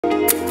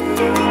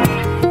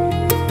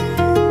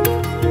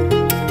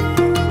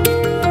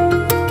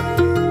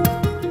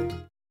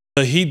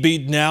The heat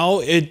beat now.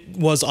 It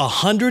was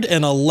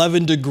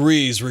 111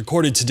 degrees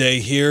recorded today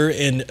here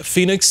in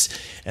Phoenix.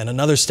 And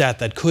another stat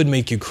that could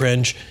make you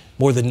cringe.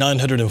 More than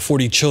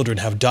 940 children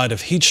have died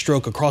of heat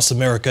stroke across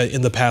America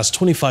in the past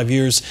 25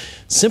 years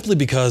simply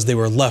because they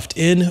were left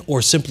in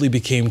or simply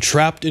became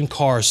trapped in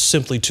cars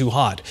simply too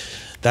hot.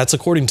 That's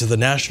according to the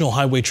National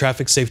Highway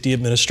Traffic Safety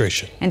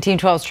Administration. And Team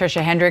 12's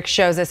Trisha Hendricks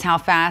shows us how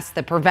fast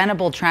the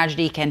preventable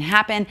tragedy can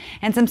happen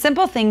and some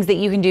simple things that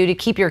you can do to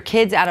keep your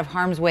kids out of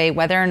harm's way,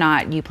 whether or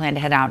not you plan to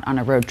head out on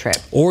a road trip.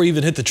 Or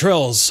even hit the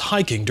trails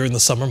hiking during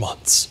the summer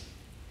months.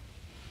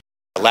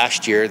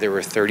 Last year, there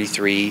were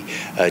 33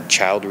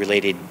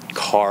 child-related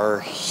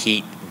car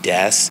heat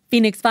deaths.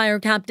 Phoenix Fire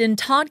Captain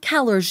Todd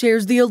Keller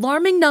shares the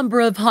alarming number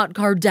of hot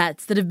car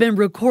deaths that have been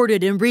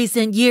recorded in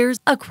recent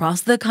years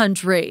across the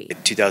country.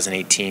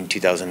 2018,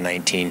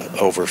 2019,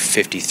 over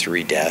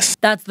 53 deaths.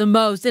 That's the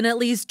most in at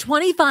least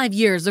 25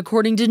 years,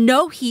 according to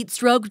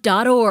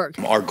NoHeatstroke.org.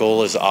 Our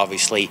goal is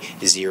obviously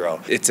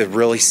zero. It's a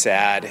really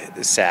sad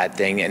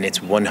thing, and it's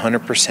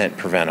 100%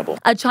 preventable.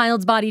 A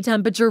child's body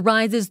temperature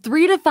rises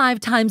 3 to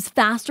 5 times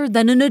faster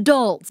than an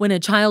adult. When a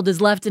child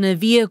is left in a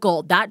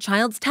vehicle, that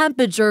child's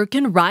temperature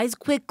can rise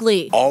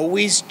quickly.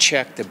 Always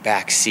check the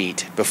back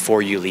seat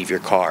before you leave your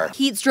car.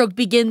 Heat stroke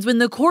begins when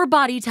the core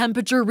body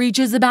temperature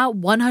reaches about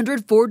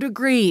 104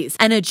 degrees,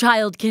 and a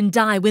child can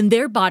die when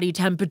their body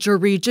temperature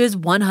reaches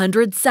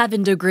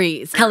 107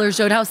 degrees. Keller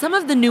showed how some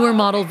of the newer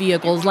model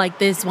vehicles like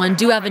this one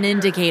do have an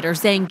indicator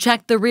saying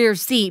check the rear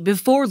seat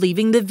before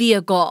leaving the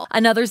vehicle.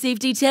 Another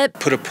safety tip: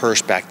 put a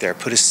purse back there,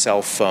 put a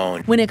cell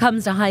phone. When it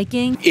comes to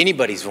hiking,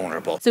 anybody's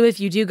vulnerable. So if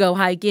you do go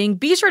hiking,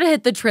 be sure to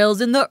hit the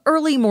trails in the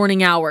early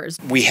morning hours.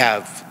 We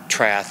have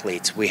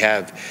triathletes, we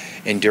have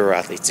enduro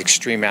athletes,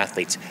 extreme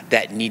athletes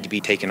that need to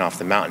be taken off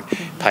the mountain.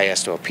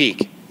 Payesto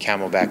Peak,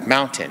 Camelback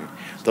Mountain,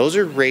 those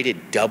are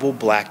rated double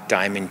black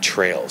diamond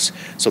trails,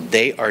 so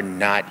they are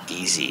not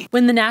easy.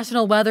 When the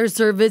National Weather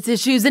Service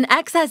issues an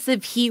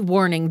excessive heat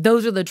warning,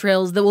 those are the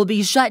trails that will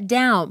be shut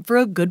down for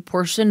a good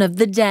portion of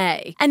the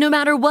day. And no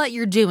matter what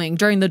you're doing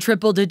during the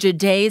triple-digit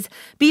days,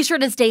 be sure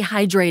to stay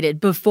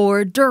hydrated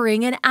before,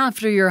 during, and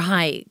after your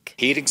hike.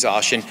 Heat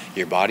exhaustion,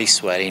 your body's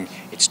sweating,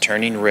 it's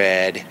turning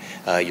red,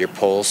 your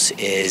pulse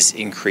is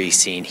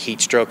increasing.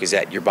 Heat stroke is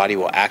that your body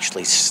will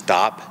actually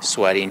stop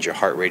sweating, your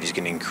heart rate is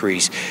going to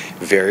increase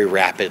very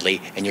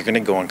rapidly, and you're going to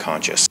go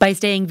unconscious. By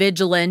staying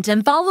vigilant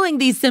and following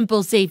these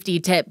simple safety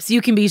tips,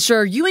 you can be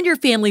sure you and your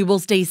family will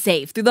stay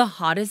safe through the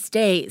hottest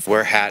days.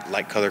 Wear a hat,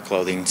 light color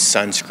clothing,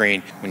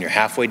 sunscreen. When you're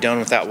halfway done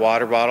with that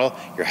water bottle,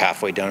 you're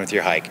halfway done with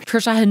your hike.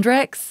 Trisha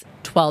Hendricks,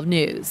 12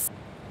 News.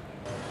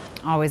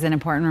 Always an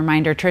important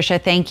reminder.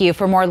 Trisha, thank you.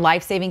 For more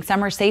life-saving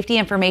summer safety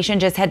information,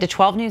 just head to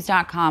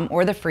 12news.com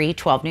or the free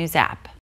 12 News app.